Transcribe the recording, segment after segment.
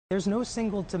There's no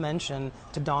single dimension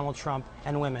to Donald Trump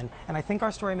and women, and I think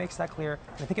our story makes that clear,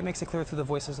 and I think it makes it clear through the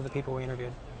voices of the people we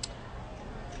interviewed.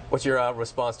 What's your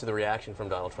response to the reaction from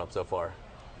Donald Trump so far?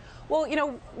 Well,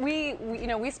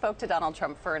 we spoke to Donald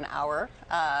Trump for an hour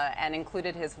and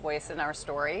included his voice in our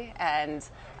story, and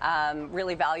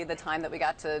really valued the time that we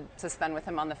got to spend with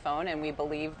him on the phone. And we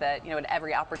believe that, at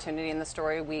every opportunity in the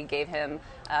story, we gave him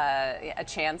a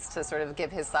chance to sort of give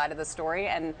his side of the story.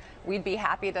 And we'd be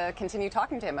happy to continue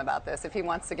talking to him about this. If he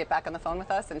wants to get back on the phone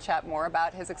with us and chat more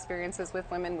about his experiences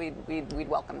with women, we'd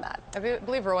welcome that. I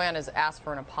believe Roanne has asked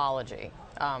for an apology.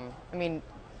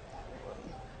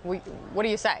 What do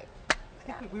you say?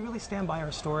 I think we really stand by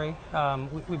our story.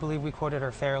 We believe we quoted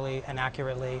her fairly and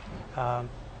accurately,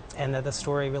 and that the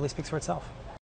story really speaks for itself.